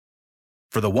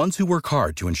For the ones who work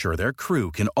hard to ensure their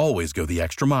crew can always go the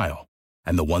extra mile,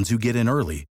 and the ones who get in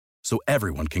early so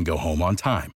everyone can go home on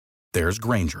time, there's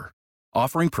Grainger,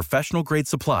 offering professional-grade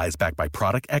supplies backed by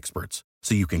product experts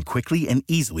so you can quickly and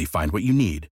easily find what you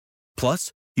need.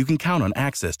 Plus, you can count on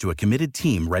access to a committed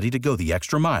team ready to go the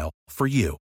extra mile for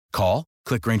you. Call,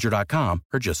 click Grainger.com,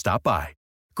 or just stop by.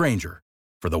 Grainger,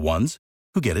 for the ones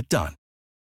who get it done.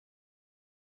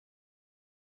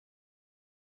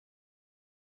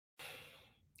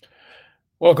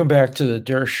 Welcome back to the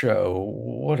Durr Show.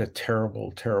 What a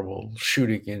terrible, terrible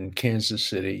shooting in Kansas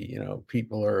City.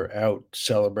 People are out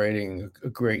celebrating a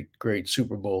great, great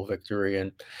Super Bowl victory.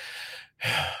 And,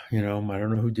 I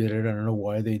don't know who did it. I don't know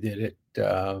why they did it.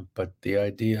 But the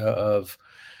idea of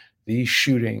these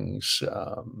shootings,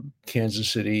 Kansas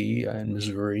City and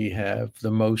Missouri have the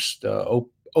most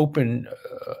open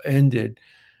ended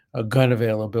gun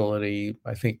availability.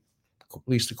 I think, at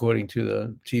least according to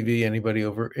the TV, anybody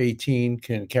over 18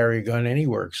 can carry a gun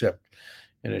anywhere except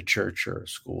in a church or a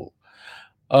school.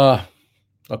 Uh,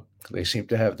 Look, they seem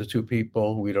to have the two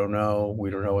people. We don't know. We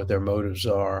don't know what their motives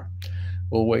are.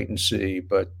 We'll wait and see.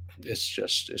 But it's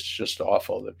just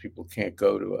awful that people can't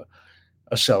go to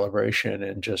a celebration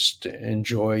and just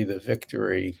enjoy the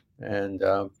victory. And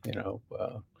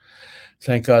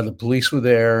thank God the police were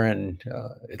there, and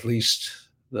at least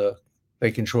they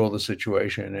control the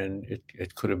situation. And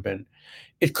it could have been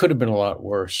a lot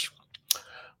worse.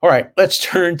 All right, let's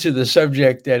turn to the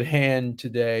subject at hand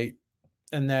today,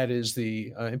 and that is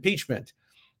the impeachment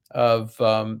of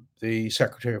the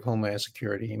Secretary of Homeland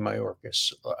Security,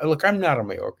 Mayorkas. Look, I'm not a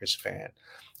Mayorkas fan.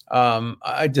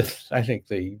 I think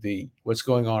the what's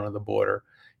going on the border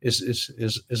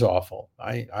is awful.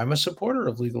 I'm a supporter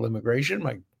of legal immigration.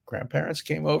 My grandparents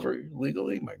came over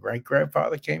legally. My great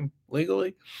grandfather came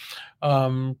legally,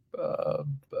 and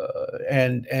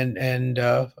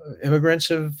immigrants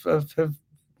have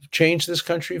changed this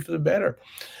country for the better.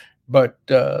 But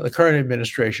the current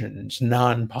administration's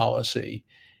non-policy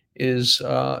is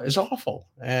awful,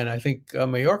 and I think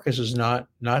Mayorkas has not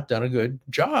done a good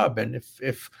job. And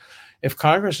if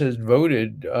Congress has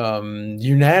voted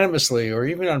unanimously or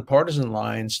even on partisan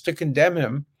lines to condemn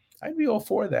him, I'd be all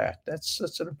for that. That's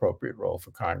an appropriate role for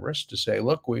Congress to say,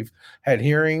 look, we've had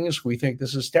hearings, we think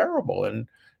this is terrible,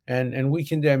 and we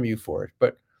condemn you for it.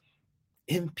 But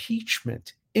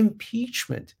impeachment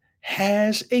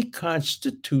has a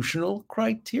constitutional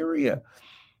criteria.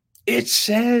 It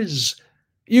says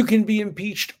you can be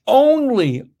impeached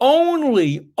only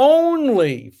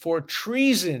for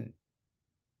treason.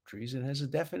 Treason has a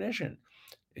definition.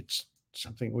 It's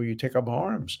something where you take up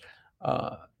arms,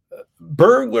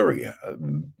 burglary,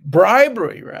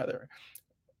 bribery, rather,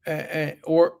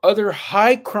 or other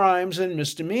high crimes and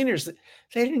misdemeanors.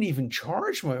 They didn't even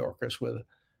charge Mayorkas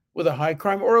with a high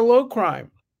crime or a low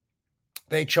crime.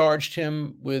 They charged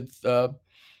him with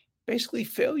basically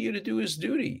failure to do his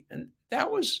duty. And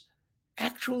that was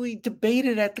actually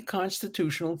debated at the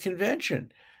Constitutional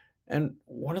Convention. And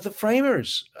one of the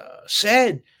framers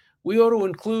said we ought to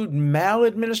include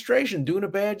maladministration, doing a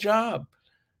bad job.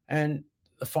 And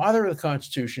the father of the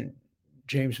Constitution,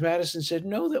 James Madison, said,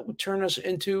 no, that would turn us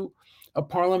into a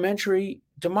parliamentary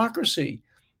democracy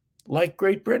like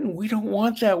Great Britain. We don't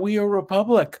want that. We are a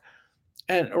republic.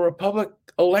 And a republic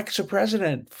elects a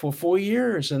president for 4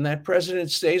 years, and that president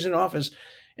stays in office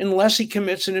unless he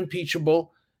commits an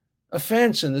impeachable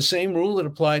offense. And the same rule that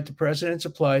applied to presidents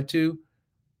applied to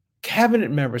cabinet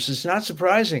members. It's not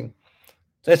surprising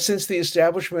that since the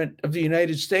establishment of the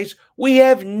United States, we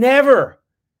have never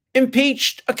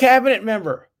impeached a cabinet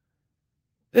member.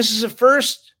 This is a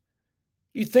first.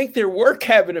 You think there were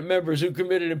cabinet members who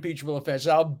committed impeachable offenses?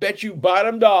 I'll bet you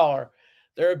bottom dollar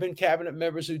there have been cabinet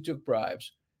members who took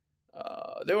bribes.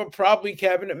 There were probably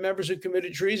cabinet members who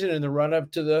committed treason in the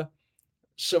run-up to the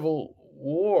Civil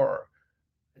War.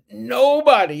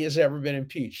 Nobody has ever been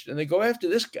impeached. And they go after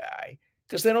this guy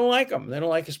because they don't like him. They don't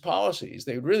like his policies.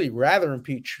 They'd really rather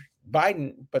impeach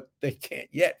Biden, but they can't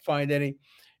yet find any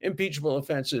impeachable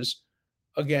offenses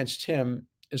against him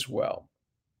as well.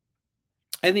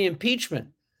 And the impeachment,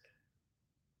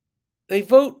 they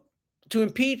vote to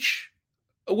impeach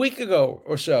a week ago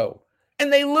or so,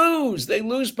 and they lose. They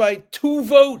lose by 2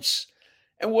 votes.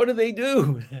 And what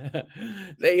do?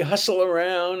 They hustle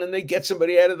around and they get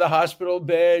somebody out of the hospital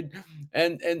bed,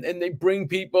 and they bring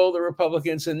people, the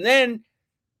Republicans, and then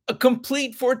a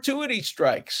complete fortuity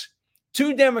strikes.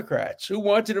 2 Democrats who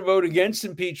wanted to vote against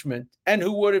impeachment and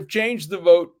who would have changed the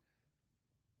vote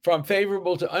from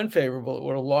favorable to unfavorable, it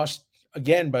would have lost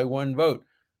again by 1 vote.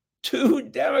 2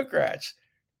 Democrats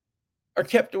are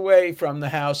kept away from the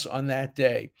House on that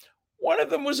day. One of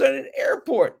them was at an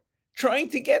airport trying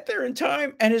to get there in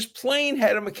time, and his plane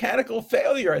had a mechanical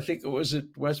failure. I think it was at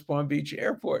West Palm Beach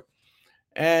Airport,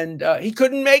 and he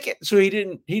couldn't make it, so he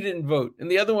didn't vote. And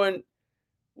the other one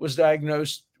was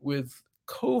diagnosed with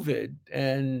COVID,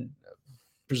 and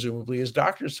presumably his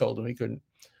doctors told him he couldn't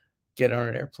get on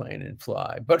an airplane and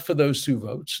fly. But for those 2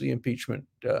 votes, the impeachment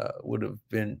would have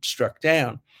been struck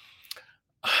down.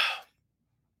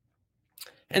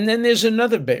 And then there's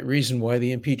another reason why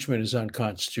the impeachment is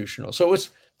unconstitutional. So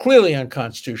it's clearly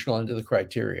unconstitutional under the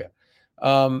criteria.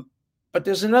 But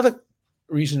there's another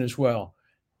reason as well.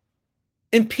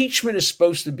 Impeachment is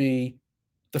supposed to be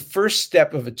the first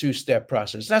step of a 2-step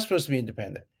process. It's not supposed to be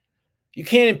independent. You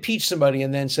can't impeach somebody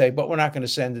and then say, but we're not going to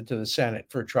send it to the Senate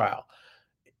for a trial.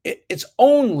 It's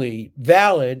only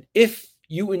valid if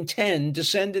you intend to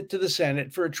send it to the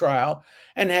Senate for a trial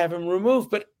and have him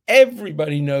removed. But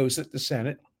everybody knows that the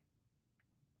Senate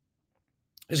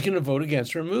is going to vote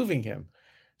against removing him.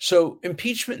 So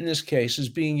impeachment in this case is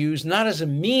being used not as a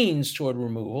means toward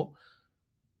removal,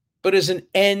 but as an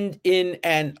end in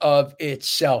and of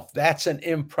itself. That's an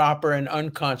improper and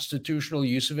unconstitutional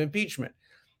use of impeachment.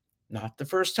 Not the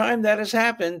first time that has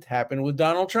happened. Happened with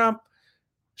Donald Trump.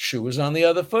 Shoe was on the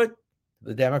other foot.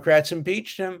 The Democrats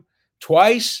impeached him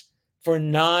twice for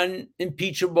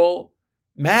non-impeachable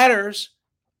matters.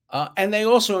 And they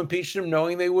also impeached him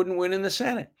knowing they wouldn't win in the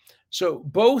Senate. So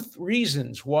both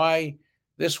reasons why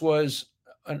this was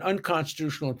an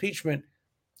unconstitutional impeachment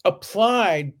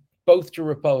applied both to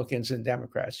Republicans and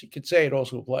Democrats. You could say it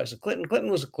also applies to Clinton.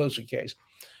 Clinton was a closer case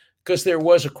because there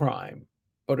was a crime,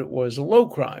 but it was a low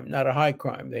crime, not a high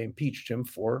crime. They impeached him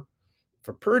for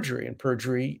perjury, and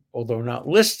perjury, although not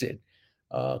listed,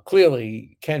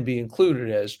 clearly can be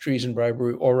included as treason,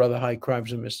 bribery, or other high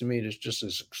crimes and misdemeanors, just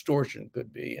as extortion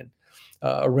could be, and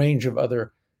a range of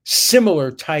other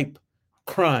similar type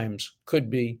crimes could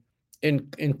be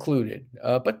included.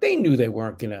 But they knew they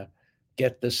weren't going to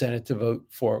get the Senate to vote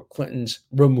for Clinton's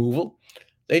removal.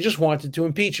 They just wanted to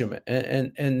impeach him,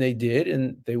 and they did,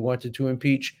 and they wanted to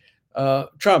impeach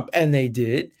Trump, and they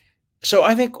did. So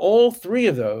I think all 3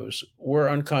 of those were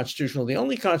unconstitutional. The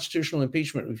only constitutional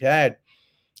impeachment we've had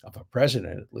of a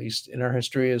president, at least in our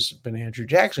history, has been Andrew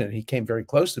Jackson. He came very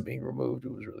close to being removed.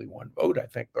 It was really 1 vote, I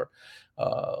think, or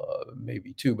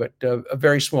maybe 2, but a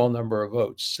very small number of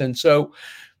votes. And so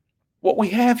what we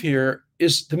have here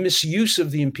is the misuse of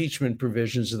the impeachment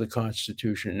provisions of the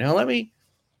Constitution. Now, let me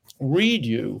read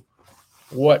you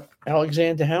what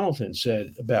Alexander Hamilton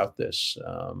said about this.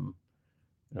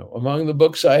 Among the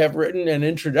books I have written and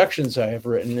introductions I have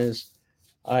written is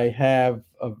I have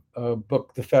a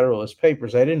book, The Federalist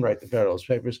Papers. I didn't write the Federalist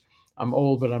Papers. I'm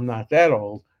old, but I'm not that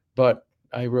old. But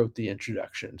I wrote the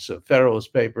introduction. So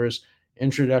Federalist Papers,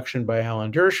 introduction by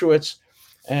Alan Dershowitz.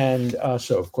 And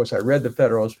so, of course, I read the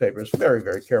Federalist Papers very,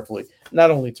 very carefully,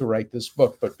 not only to write this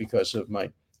book, but because of my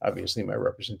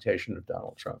representation of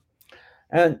Donald Trump.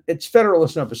 And it's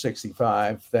Federalist number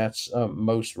 65. That's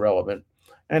most relevant.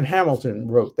 And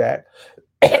Hamilton wrote that.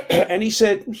 And he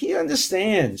said he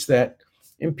understands that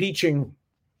impeaching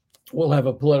will have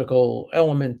a political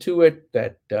element to it,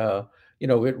 that,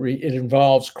 it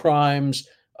involves crimes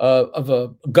of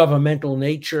a governmental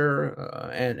nature,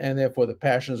 and therefore the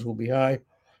passions will be high.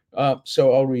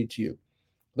 So I'll read to you.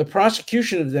 The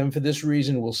prosecution of them for this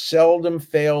reason will seldom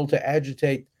fail to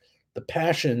agitate the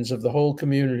passions of the whole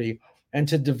community and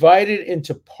to divide it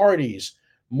into parties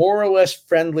more or less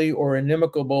friendly or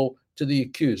inimical to the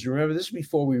accused. Remember, this is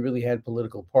before we really had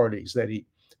political parties that he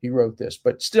wrote this,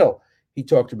 but still, he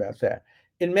talked about that.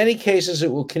 In many cases,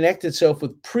 it will connect itself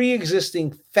with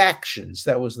pre-existing factions.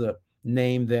 That was the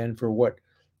name then for what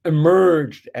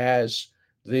emerged as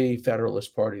the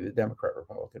Federalist Party, the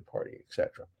Democrat-Republican Party,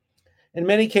 etc. In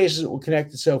many cases, it will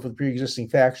connect itself with pre-existing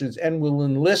factions and will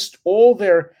enlist all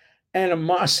their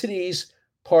animosities,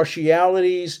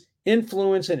 partialities,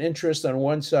 influence, and interest on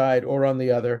one side or on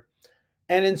the other.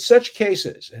 And in such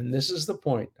cases, and this is the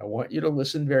point, I want you to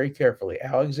listen very carefully.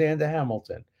 Alexander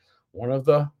Hamilton, one of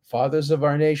the fathers of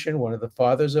our nation, one of the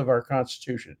fathers of our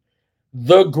Constitution,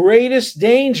 the greatest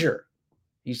danger,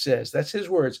 he says, that's his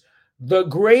words, the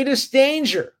greatest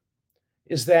danger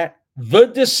is that the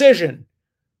decision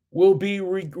will be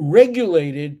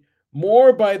regulated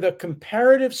more by the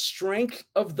comparative strength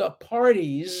of the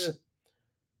parties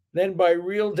than by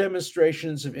real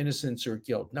demonstrations of innocence or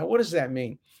guilt. Now, what does that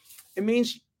mean? It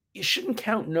means you shouldn't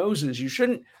count noses. You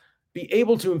shouldn't be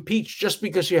able to impeach just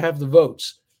because you have the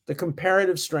votes, the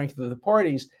comparative strength of the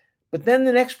parties. But then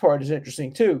the next part is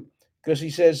interesting too, because he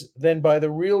says, then by the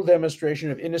real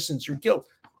demonstration of innocence or guilt.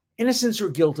 Innocence or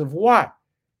guilt of what?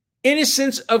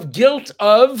 Innocence of guilt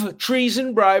of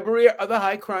treason, bribery, or other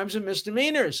high crimes and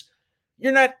misdemeanors.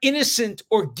 You're not innocent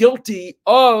or guilty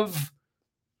of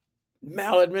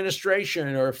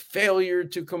maladministration or failure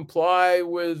to comply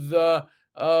with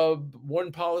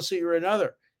one policy or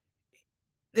another.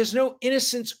 There's no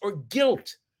innocence or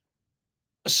guilt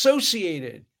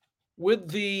associated with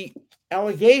the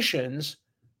allegations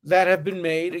that have been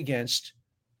made against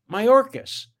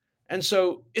Mayorkas. And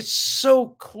so it's so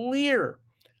clear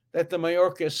that the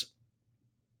Mayorkas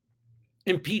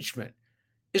impeachment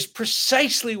is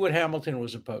precisely what Hamilton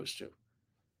was opposed to.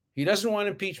 He doesn't want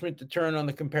impeachment to turn on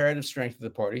the comparative strength of the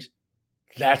parties.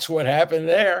 That's what happened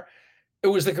there. It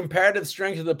was the comparative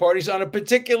strength of the parties on a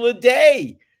particular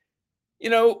day.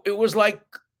 It was like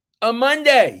a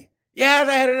Monday. Yeah,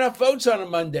 they had enough votes on a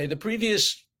Monday. The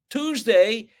previous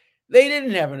Tuesday, they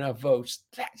didn't have enough votes.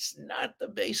 That's not the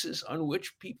basis on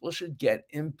which people should get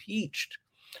impeached.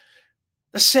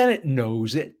 The Senate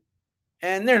knows it,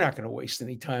 and they're not going to waste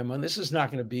any time on this. It's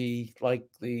not going to be like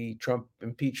the Trump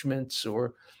impeachments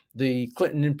or the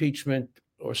Clinton impeachment,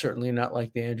 or certainly not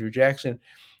like the Andrew Johnson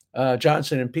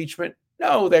impeachment.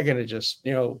 No, they're going to just,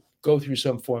 go through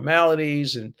some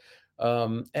formalities. And,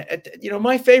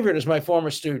 my favorite is my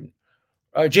former student,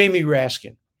 Jamie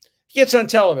Raskin. He gets on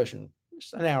television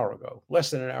just an hour ago,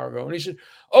 less than an hour ago, and he said,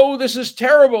 "Oh, this is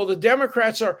terrible. The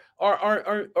Democrats are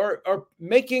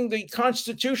making the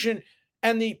Constitution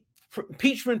and the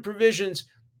impeachment provisions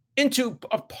into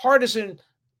a partisan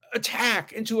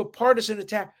attack.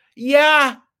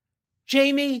 Yeah,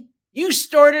 Jamie, you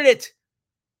started it.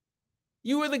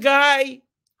 You were the guy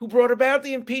who brought about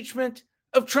the impeachment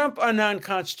of Trump on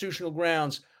non-constitutional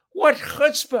grounds. What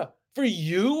chutzpah for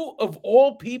you, of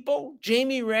all people,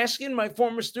 Jamie Raskin, my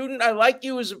former student. I like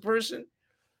you as a person.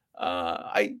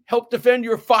 I helped defend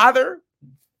your father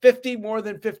more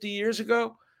than 50 years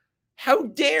ago. How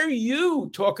dare you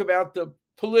talk about the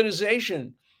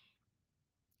politicization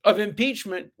of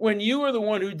impeachment when you were the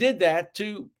one who did that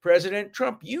to President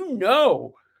Trump? You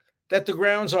know that the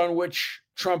grounds on which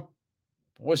Trump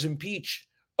was impeached,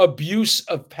 abuse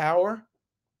of power,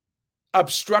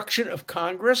 obstruction of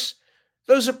Congress,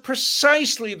 those are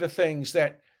precisely the things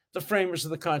that the framers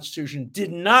of the Constitution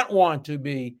did not want to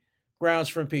be grounds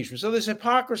for impeachment. So there's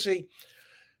hypocrisy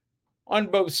on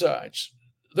both sides.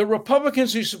 The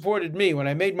Republicans who supported me when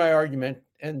I made my argument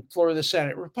in floor of the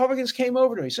Senate, Republicans came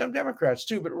over to me, some Democrats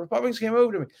too, but Republicans came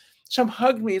over to me. Some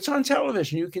hugged me. It's on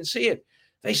television. You can see it.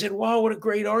 They said, "Wow, what a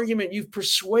great argument. You've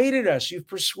persuaded us.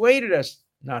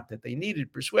 Not that they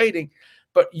needed persuading,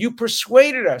 but you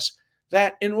persuaded us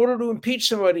that in order to impeach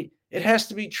somebody, it has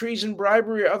to be treason,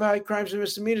 bribery, or other high crimes and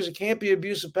misdemeanors. It can't be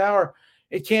abuse of power.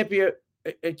 It can't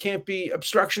be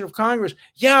obstruction of Congress.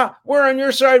 Yeah, we're on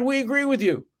your side. We agree with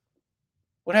you."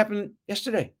 What happened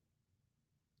yesterday?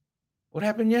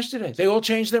 They all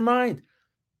changed their mind.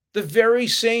 The very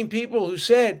same people who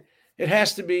said it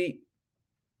has to be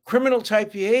criminal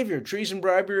type behavior, treason,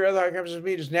 bribery, or other high crimes and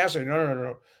misdemeanors, now say,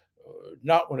 no.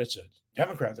 Not when it's a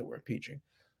Democrat that we're impeaching.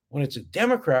 When it's a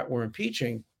Democrat we're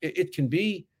impeaching, it can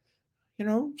be,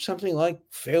 something like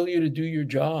failure to do your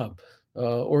job,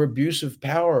 or abuse of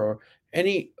power, or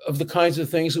any of the kinds of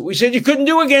things that we said you couldn't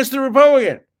do against the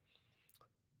Republican.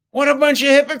 What a bunch of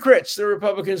hypocrites, the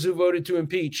Republicans who voted to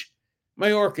impeach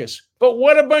Mayorkas. But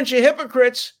what a bunch of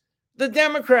hypocrites, the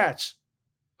Democrats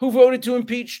who voted to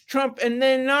impeach Trump and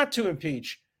then not to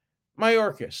impeach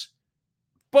Mayorkas.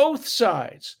 Both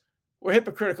sides were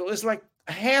hypocritical. It's like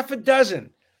a half a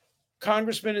dozen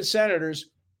congressmen and senators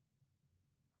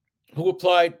who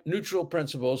applied neutral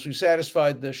principles, who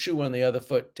satisfied the shoe on the other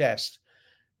foot test.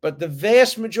 But the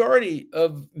vast majority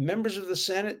of members of the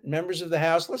Senate, members of the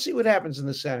House, let's see what happens in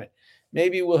the Senate.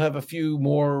 Maybe we'll have a few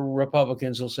more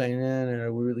Republicans who'll say,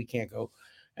 no, we really can't go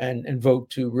and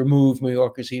vote to remove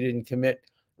Mayorkas. He didn't commit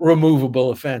removable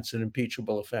offense, an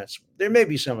impeachable offense. There may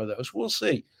be some of those. We'll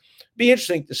see. Be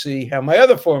interesting to see how my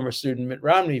other former student, Mitt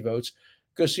Romney, votes,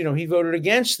 because, he voted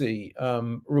against the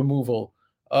removal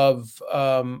of,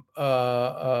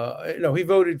 he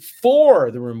voted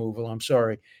for the removal. I'm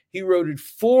sorry. He voted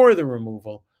for the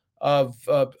removal of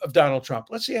Donald Trump.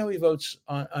 Let's see how he votes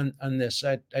on this.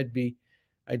 I'd be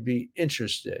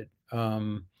interested.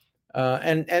 And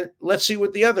let's see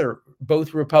what the other,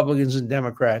 both Republicans and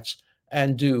Democrats,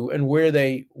 do and where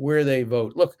they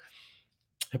vote. Look,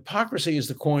 hypocrisy is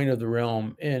the coin of the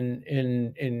realm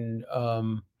in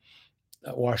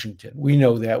Washington. We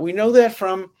know that. We know that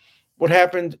from what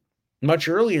happened much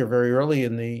earlier, very early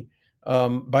in the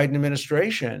Biden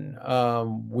administration.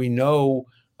 We know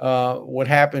what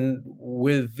happened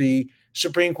with the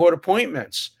Supreme Court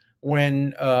appointments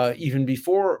when, even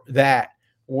before that,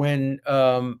 when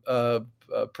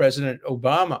President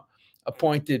Obama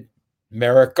appointed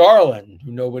Merrick Garland,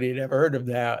 who nobody had ever heard of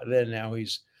then now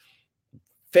he's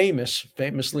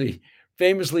famously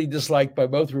disliked by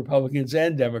both Republicans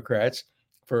and Democrats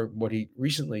for what he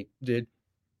recently did.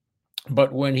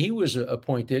 But when he was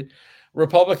appointed,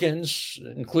 Republicans,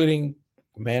 including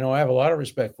a man who I have a lot of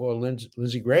respect for,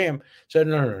 Lindsey Graham, said,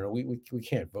 no, we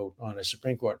can't vote on a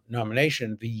Supreme Court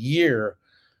nomination the year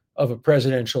of a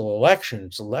presidential election.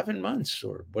 It's 11 months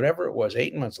or whatever it was,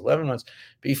 8 months, 11 months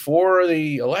before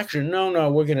the election. No,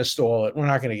 we're going to stall it. We're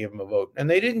not going to give him a vote. And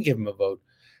they didn't give him a vote.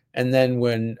 And then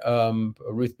when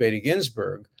Ruth Bader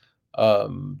Ginsburg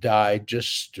died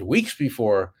just weeks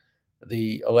before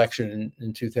the election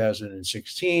in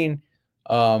 2016,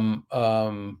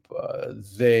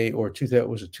 they, or 2000,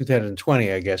 was it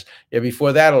 2020, I guess,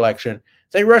 before that election,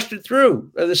 they rushed it through.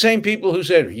 The same people who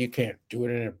said, you can't do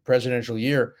it in a presidential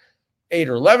year 8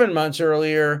 or 11 months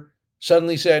earlier,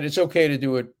 suddenly said it's okay to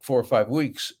do it 4 or 5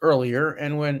 weeks earlier.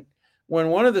 And when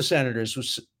one of the senators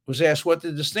was asked what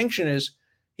the distinction is,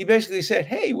 he basically said,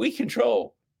 hey, we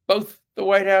control both the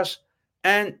White House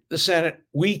and the Senate.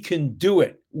 We can do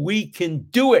it. We can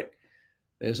do it.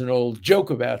 There's an old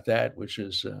joke about that, which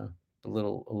is a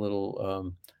little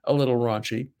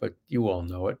raunchy, but you all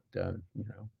know it.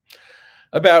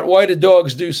 About why do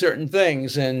dogs do certain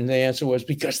things? And the answer was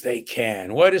because they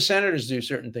can. Why do senators do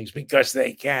certain things? Because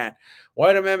they can.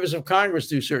 Why do members of Congress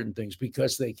do certain things?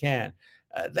 Because they can.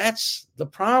 That's the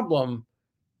problem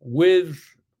with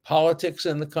politics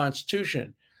and the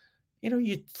Constitution.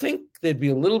 You'd think there'd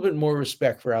be a little bit more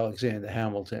respect for Alexander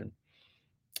Hamilton.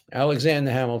 Alexander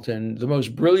Hamilton, the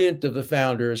most brilliant of the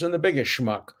founders and the biggest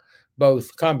schmuck,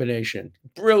 both combination.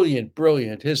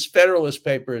 Brilliant. His Federalist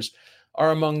Papers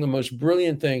are among the most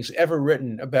brilliant things ever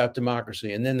written about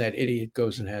democracy. And then that idiot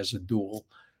goes and has a duel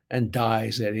and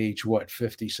dies at age,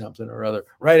 50 something or other,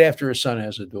 right after his son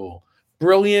has a duel.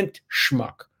 Brilliant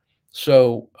schmuck.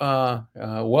 So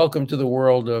welcome to the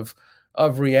world of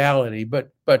reality.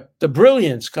 But the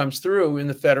brilliance comes through in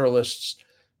the Federalists'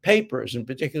 papers, and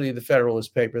particularly the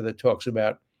Federalist paper that talks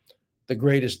about the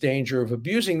greatest danger of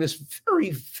abusing this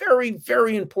very, very,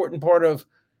 very important part of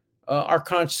our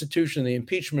Constitution, the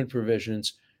impeachment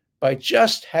provisions, by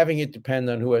just having it depend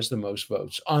on who has the most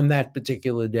votes on that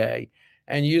particular day,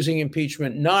 and using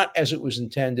impeachment not as it was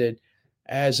intended,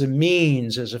 as a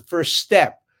means, as a first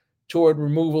step toward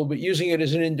removal, but using it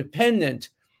as an independent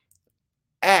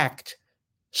act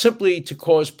simply to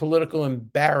cause political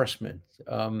embarrassment.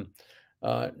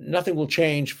 Nothing will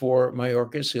change for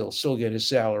Mayorkas. He'll still get his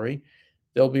salary.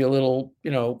 There'll be a little,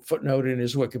 footnote in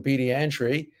his Wikipedia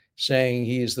entry saying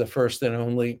he is the first and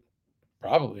only,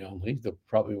 that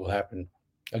probably will happen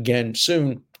again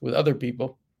soon with other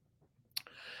people,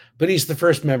 but he's the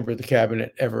first member of the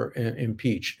cabinet ever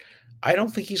impeached. I don't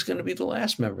think he's going to be the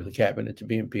last member of the cabinet to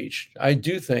be impeached. I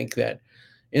do think that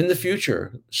in the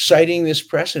future, citing this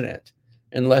precedent,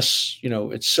 unless,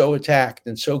 it's so attacked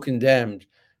and so condemned,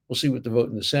 we'll see what the vote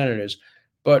in the Senate is.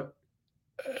 But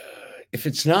if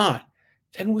it's not,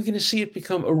 then we're going to see it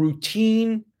become a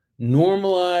routine,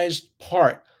 normalized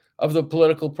part of the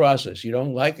political process. You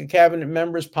don't like a cabinet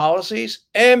member's policies?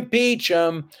 Impeach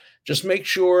them. Just make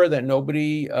sure that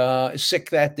nobody is sick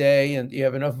that day and you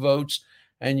have enough votes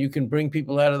and you can bring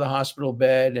people out of the hospital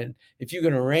bed. And if you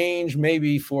can arrange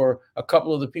maybe for a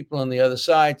couple of the people on the other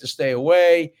side to stay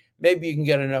away, maybe you can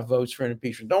get enough votes for an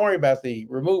impeachment. Don't worry about the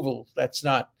removal. That's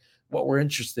not what we're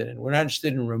interested in. We're not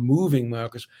interested in removing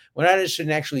Mayorkas. We're not interested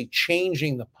in actually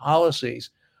changing the policies.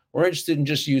 We're interested in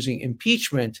just using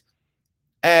impeachment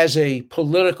as a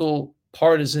political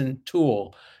partisan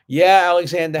tool. Yeah,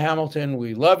 Alexander Hamilton,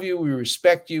 we love you. We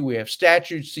respect you. We have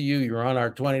statutes to you. You're on our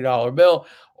 $20 bill,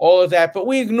 all of that. But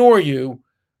we ignore you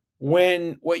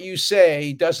when what you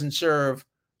say doesn't serve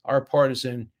our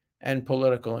partisan and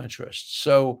political interests.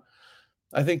 So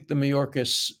I think the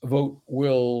Mayorkas vote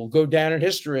will go down in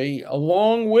history,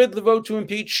 along with the vote to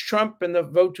impeach Trump and the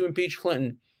vote to impeach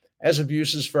Clinton, as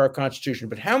abuses for our Constitution.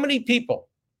 But how many people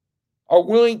are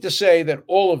willing to say that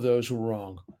all of those were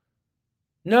wrong?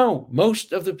 No,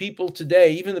 most of the people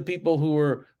today, even the people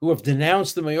who have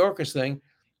denounced the Mayorkas thing,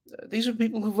 these are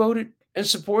people who voted and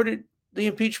supported the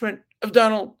impeachment of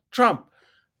Donald Trump.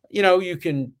 You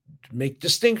can make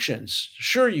distinctions.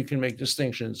 Sure, you can make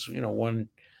distinctions. One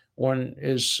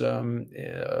is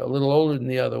a little older than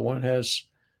the other. One has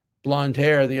blonde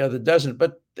hair, the other doesn't.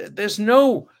 But there's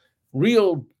no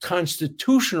real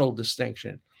constitutional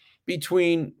distinction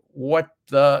between what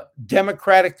the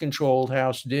Democratic-controlled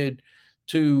House did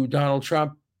to Donald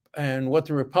Trump and what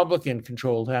the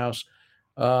Republican-controlled House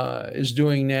is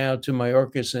doing now to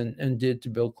Mayorkas and did to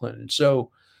Bill Clinton. So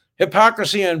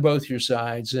hypocrisy on both your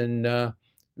sides. And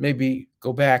maybe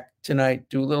go back tonight,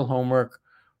 do a little homework,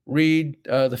 read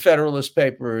the Federalist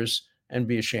Papers, and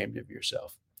be ashamed of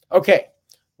yourself. Okay,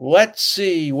 let's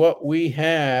see what we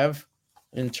have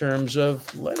in terms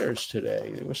of letters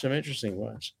today. There were some interesting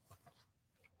ones.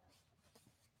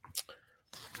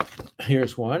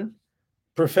 Here's one.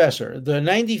 Professor, the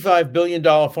 $95 billion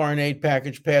foreign aid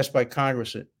package passed by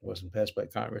Congress, it wasn't passed by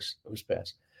Congress, it was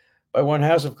passed by one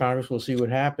house of Congress, we'll see what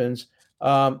happens,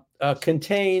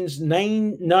 contains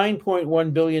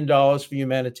 $9.1 billion for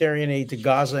humanitarian aid to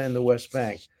Gaza and the West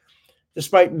Bank.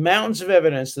 Despite mountains of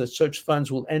evidence that such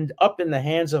funds will end up in the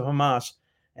hands of Hamas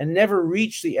and never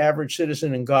reach the average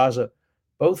citizen in Gaza,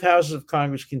 both houses of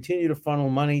Congress continue to funnel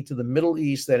money to the Middle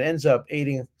East that ends up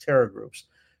aiding terror groups.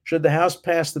 Should the House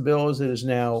pass the bill as it is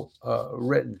now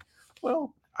written?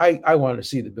 Well, I want to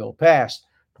see the bill passed,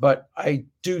 but I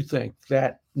do think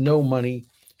that no money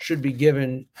should be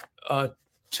given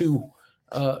to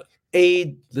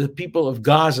aid the people of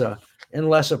Gaza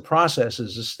unless a process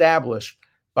is established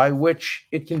by which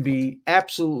it can be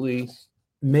absolutely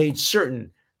made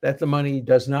certain that the money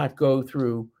does not go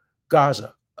through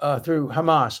Gaza, through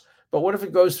Hamas. But what if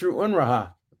it goes through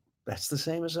UNRWA? That's the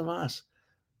same as Hamas.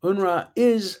 UNRWA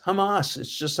is Hamas.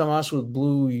 It's just Hamas with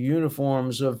blue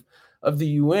uniforms of the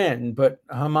UN, but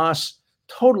Hamas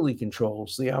totally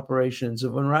controls the operations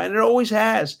of UNRWA, and it always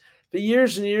has for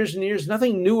years and years and years.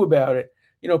 Nothing new about it.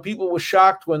 You know, people were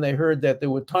shocked when they heard that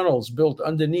there were tunnels built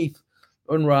underneath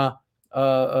UNRWA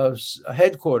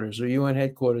headquarters or UN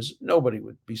headquarters. Nobody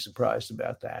would be surprised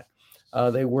about that.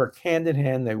 They work hand in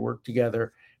hand. They work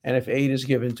together. And if aid is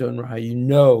given to UNRWA, you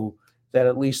know that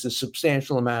at least a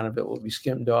substantial amount of it will be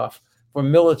skimmed off for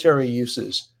military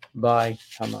uses by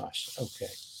Hamas.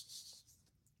 Okay.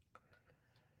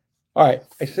 All right.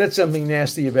 I said something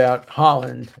nasty about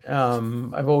Holland.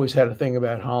 I've always had a thing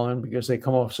about Holland because they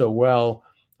come off so well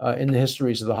in the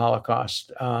histories of the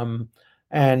Holocaust.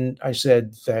 And I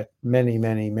said that many,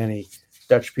 many, many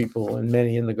Dutch people and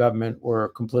many in the government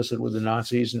were complicit with the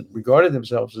Nazis and regarded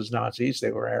themselves as Nazis.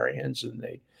 They were Aryans and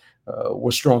they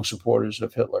were strong supporters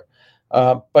of Hitler.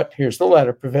 But here's the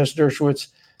letter. Professor Dershowitz,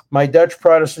 my Dutch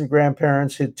Protestant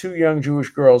grandparents hid two young Jewish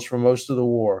girls for most of the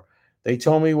war. They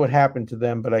told me what happened to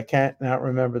them, but I can't not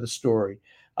remember the story.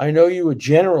 I know you were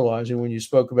generalizing when you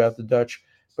spoke about the Dutch,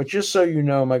 but just so you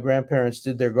know, my grandparents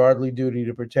did their godly duty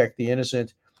to protect the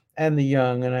innocent and the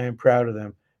young, and I am proud of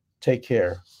them. Take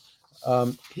care.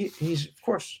 He's, of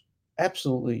course,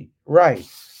 absolutely right.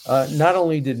 Not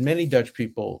only did many Dutch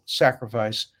people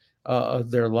sacrifice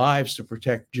their lives to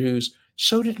protect Jews,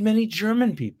 so did many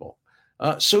German people.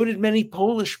 So did many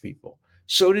Polish people.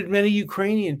 So did many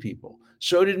Ukrainian people.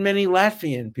 So did many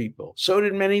Latvian people. So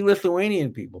did many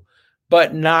Lithuanian people,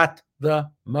 but not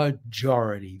the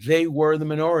majority. They were the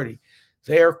minority.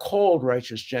 They are called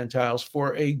righteous Gentiles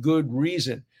for a good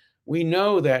reason. We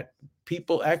know that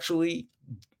people actually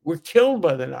were killed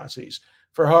by the Nazis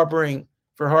for harboring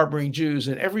Jews,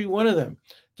 and every one of them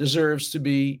deserves to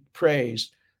be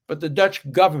praised. But the Dutch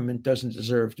government doesn't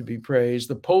deserve to be praised.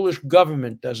 The Polish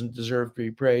government doesn't deserve to be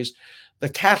praised. The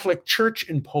Catholic Church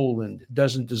in Poland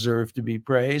doesn't deserve to be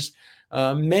praised.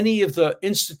 Many of the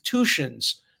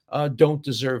institutions don't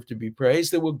deserve to be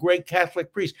praised. There were great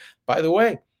Catholic priests. By the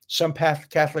way, some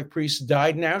Catholic priests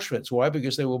died in Auschwitz. Why?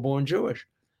 Because they were born Jewish.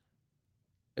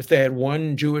 If they had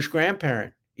one Jewish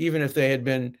grandparent, even if they had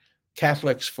been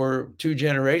Catholics for 2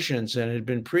 generations and had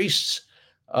been priests,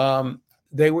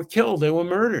 they were killed. They were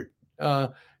murdered.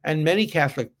 And many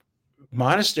Catholic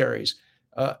monasteries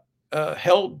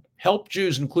helped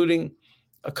Jews, including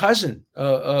a cousin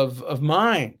of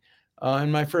mine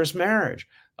in my first marriage,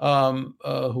 who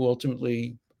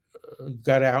ultimately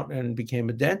got out and became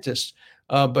a dentist.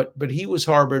 But he was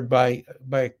harbored by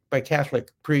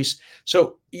Catholic priests.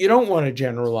 So you don't want to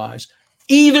generalize.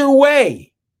 Either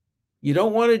way, you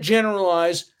don't want to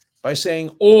generalize by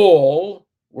saying all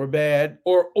were bad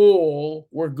or all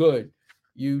were good.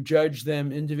 You judge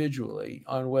them individually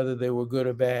on whether they were good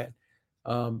or bad.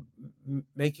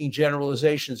 Making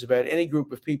generalizations about any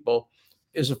group of people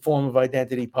is a form of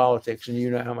identity politics, and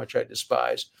you know how much I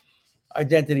despise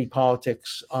identity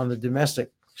politics on the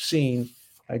domestic scene.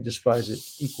 I despise it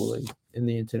equally in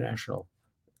the international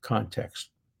context.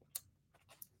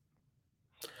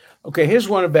 Okay, here's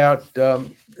one about,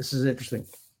 this is interesting.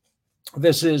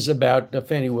 This is about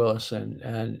Fannie Willis and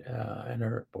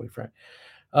her boyfriend.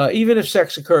 Even if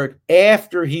sex occurred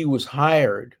after he was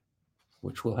hired,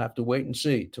 which we'll have to wait and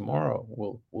see tomorrow,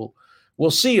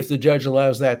 we'll see if the judge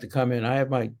allows that to come in. I have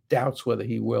my doubts whether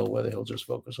he will, whether he'll just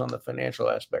focus on the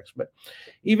financial aspects. But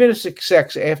even if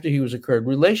sex after he was occurred,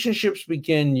 relationships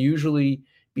begin usually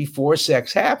before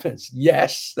sex happens.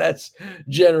 Yes, that's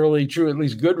generally true, at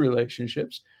least good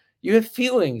relationships. You have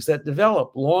feelings that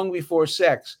develop long before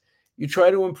sex. You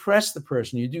try to impress the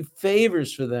person, you do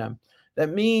favors for them.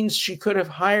 That means she could have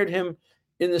hired him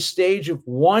in the stage of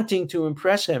wanting to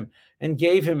impress him and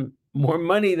gave him more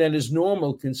money than is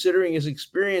normal, considering his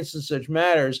experience in such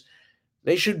matters.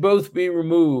 They should both be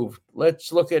removed.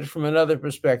 Let's look at it from another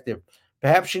perspective.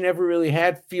 Perhaps she never really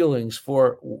had feelings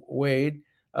for Wade,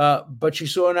 but she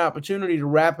saw an opportunity to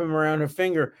wrap him around her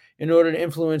finger in order to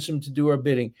influence him to do her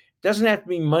bidding. It doesn't have to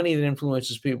be money that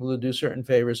influences people to do certain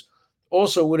favors.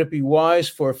 Also, would it be wise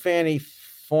for Fanny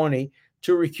Fawney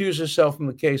to recuse herself from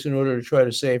the case in order to try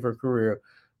to save her career?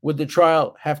 Would the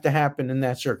trial have to happen in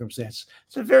that circumstance?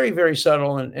 It's a very, very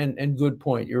subtle and good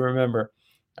point. You remember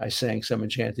I sang Some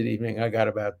Enchanted Evening. I got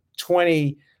about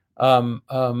 20 of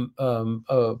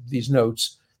these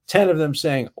notes, 10 of them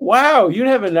saying, wow, you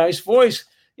have a nice voice.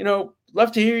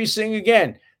 Love to hear you sing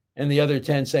again. And the other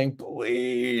 10 saying,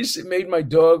 please, it made my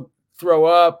dog throw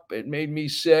up. It made me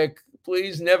sick.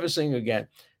 Please never sing again.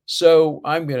 So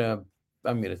I'm gonna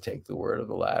take the word of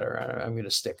the latter. I'm gonna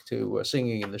stick to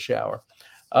singing in the shower.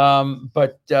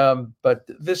 But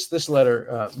this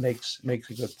letter makes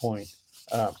a good point.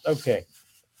 Okay.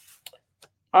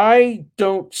 I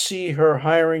don't see her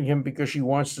hiring him because she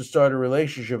wants to start a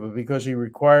relationship, but because he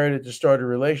required it to start a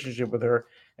relationship with her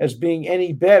as being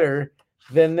any better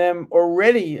than them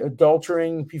already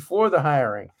adultering before the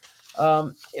hiring.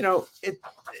 The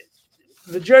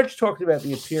judge talked about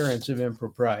the appearance of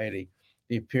impropriety,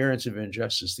 the appearance of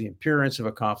injustice, the appearance of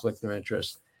a conflict of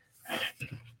interest. I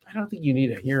don't think you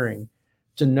need a hearing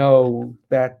to know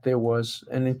that there was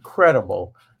an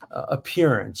incredible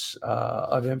appearance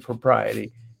of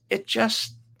impropriety. It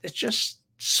just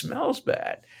smells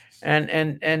bad, and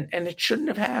it shouldn't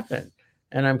have happened.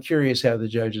 And I'm curious how the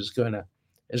judge is going to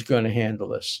handle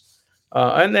this.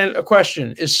 And then a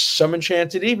question: is Some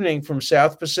Enchanted Evening from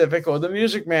South Pacific or The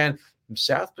Music Man from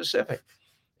South Pacific?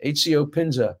 Ezio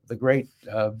Pinza, the great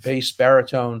bass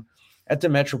baritone at the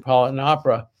Metropolitan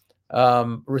Opera,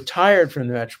 retired from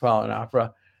the Metropolitan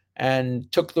Opera and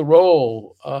took the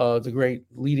role, the great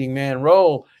leading man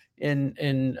role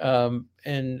in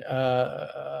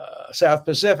South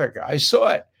Pacific. I saw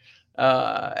it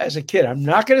as a kid. I'm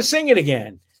not going to sing it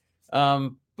again,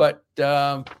 but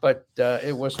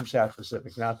it was from South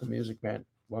Pacific, not The Music Man.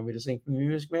 Want me to sing from The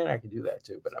Music Man? I can do that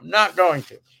too, but I'm not going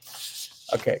to.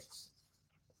 Okay.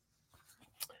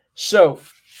 So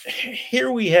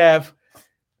here we live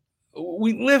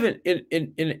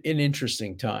in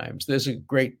interesting times. There's a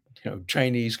great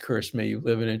Chinese curse, may you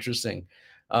live in interesting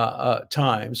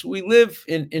times. We live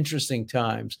in interesting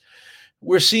times.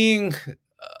 We're seeing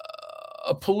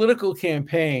a political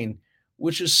campaign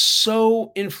which is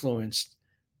so influenced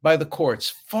by the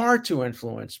courts, far too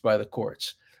influenced by the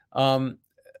courts.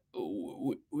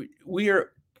 We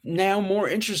are now more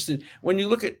interested. When you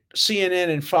look at CNN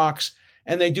and Fox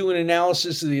and they do an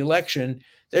analysis of the election,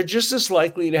 they're just as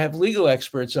likely to have legal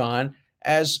experts on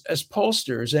as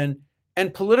pollsters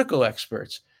and political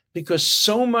experts, because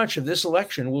so much of this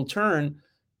election will turn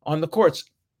on the courts.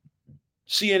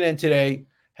 CNN today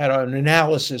had an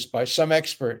analysis by some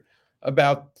expert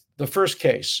about the first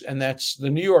case, and that's the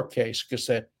New York case, because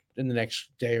that in the next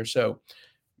day or so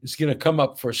is going to come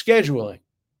up for scheduling.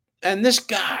 And this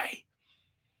guy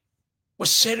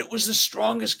said it was the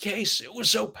strongest case. It was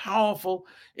so powerful.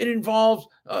 It involved,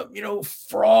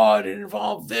 fraud. It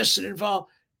involved this.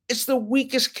 It's the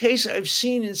weakest case I've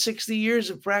seen in 60 years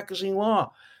of practicing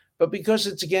law. But because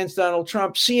it's against Donald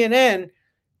Trump, CNN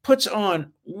puts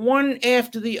on one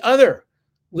after the other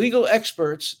legal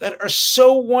experts that are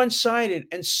so one-sided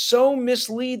and so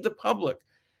mislead the public.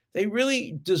 They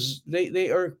really they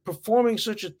are performing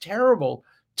such a terrible,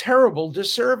 terrible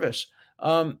disservice.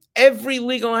 Every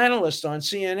legal analyst on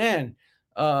CNN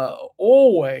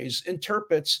always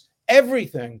interprets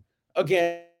everything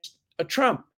against a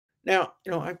Trump. Now,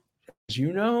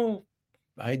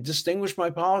 I distinguish my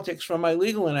politics from my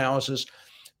legal analysis,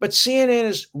 but CNN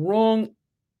is wrong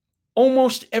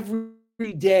almost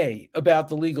every day about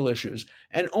the legal issues,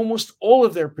 and almost all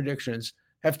of their predictions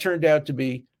have turned out to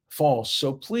be false.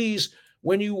 So please,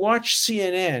 when you watch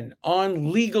CNN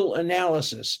on legal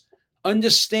analysis,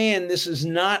 understand this is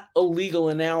not a legal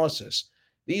analysis.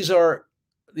 These are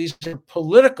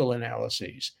political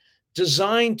analyses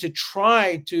designed to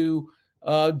try to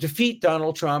defeat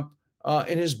Donald Trump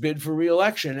in his bid for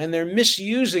re-election. And they're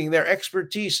misusing their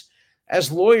expertise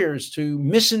as lawyers to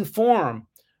misinform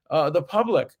the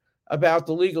public about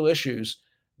the legal issues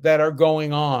that are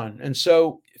going on. And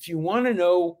so if you want to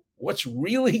know what's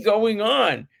really going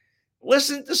on,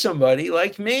 listen to somebody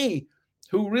like me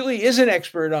who really is an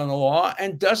expert on the law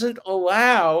and doesn't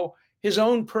allow his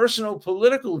own personal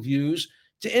political views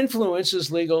to influence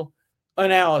his legal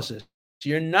analysis.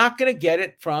 You're not going to get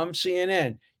it from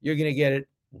CNN. You're going to get it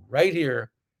right here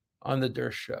on The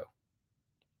Durst Show.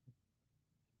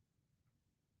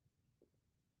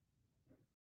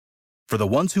 For the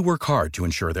ones who work hard to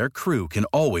ensure their crew can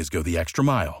always go the extra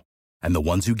mile, and the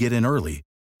ones who get in early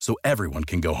so everyone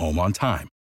can go home on time,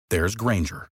 there's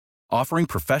Grainger, offering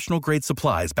professional-grade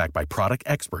supplies backed by product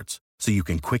experts so you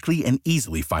can quickly and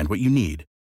easily find what you need.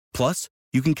 Plus,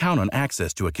 you can count on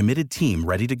access to a committed team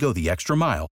ready to go the extra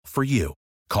mile for you.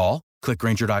 Call, click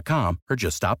Grainger.com, or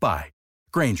just stop by.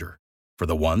 Grainger, for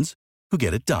the ones who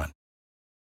get it done.